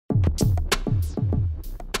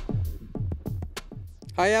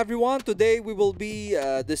Hi everyone, today we will be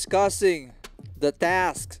discussing the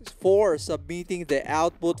tasks for submitting the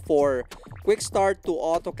output for Quickstart to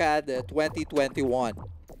AutoCAD 2021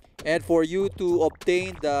 and for you to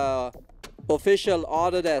obtain the official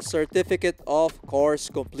Autodesk certificate of course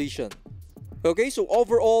completion. Okay, so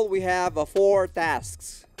overall we have four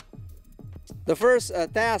tasks. The first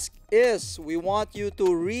task is we want you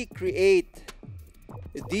to recreate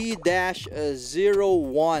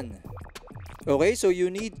D-01. Okay, so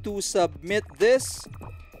you need to submit this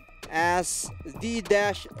as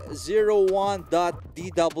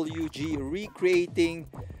D-01.dwg, recreating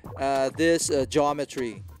this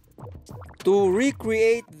geometry. To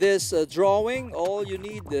recreate this drawing, all you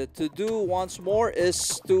need to do once more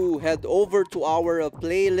is to head over to our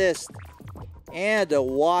playlist and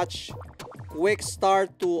watch Quick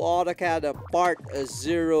Start to AutoCAD Part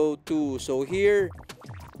 02. So here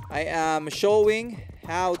I am showing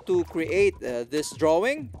how to create this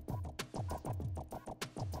drawing.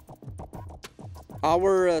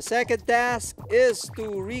 Our second task is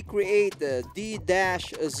to recreate the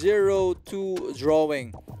D-02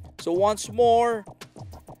 drawing. So once more,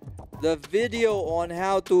 the video on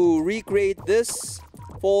how to recreate this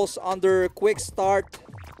falls under Quick Start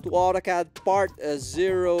to AutoCAD Part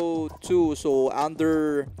 02. So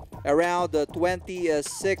under around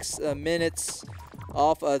 26 minutes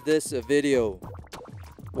of this video.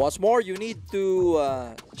 Once more, you need to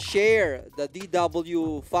share the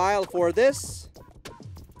DW file for this.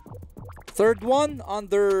 Third one,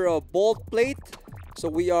 under bolt plate. So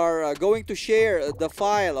we are going to share the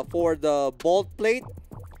file for the bolt plate,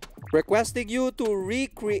 requesting you to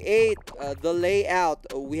recreate the layout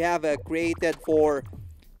we have created for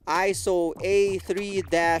ISO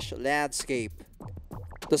A3-landscape.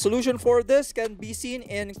 The solution for this can be seen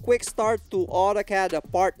in Quick Start to AutoCAD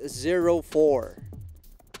Part 04.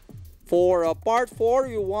 For Part 4,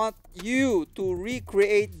 we want you to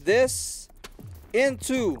recreate this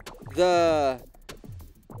into the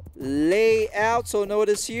layout. So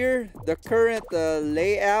notice here, the current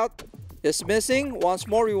layout is missing. Once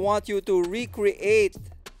more, we want you to recreate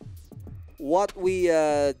what we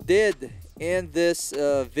did in this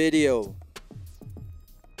video.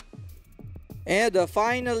 And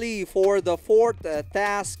finally, for the fourth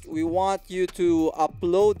task, we want you to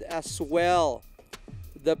upload as well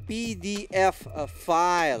the PDF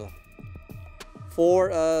file for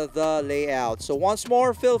the layout. So once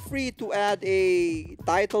more, feel free to add a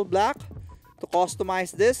title block to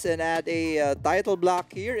customize this, and add a title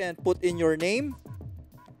block here and put in your name.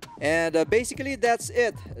 And basically that's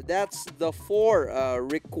it. That's the four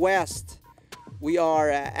requests we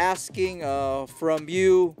are asking from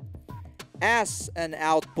you as an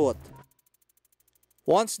output.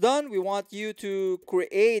 Once done, we want you to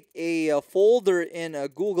create a folder in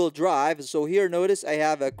Google Drive. So here, notice I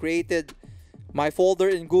have created my folder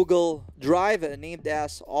in Google Drive named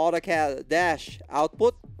as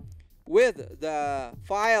AutoCAD-output with the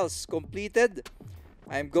files completed.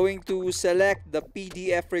 I'm going to select the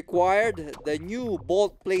PDF required, the new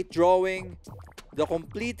bolt plate drawing, the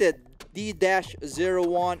completed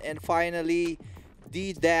D-01, and finally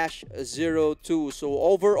D-02. So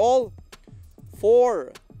overall,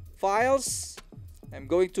 4 files. I'm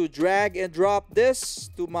going to drag and drop this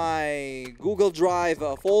to my Google Drive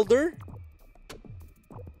folder.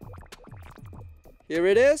 Here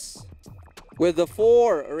it is, with the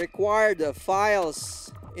 4 required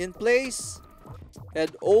files in place.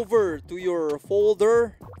 Head over to your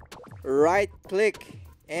folder, right click,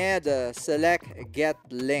 and select Get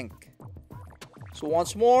Link. So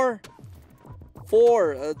once more,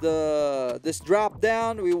 for this drop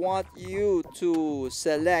down, we want you to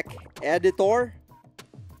select Editor,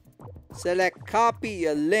 select Copy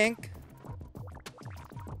a Link,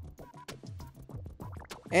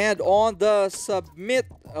 and on the Submit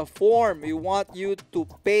form, we want you to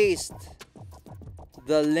paste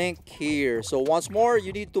the link here. So once more,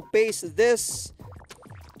 you need to paste this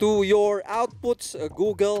to your Outputs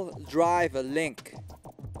Google Drive link.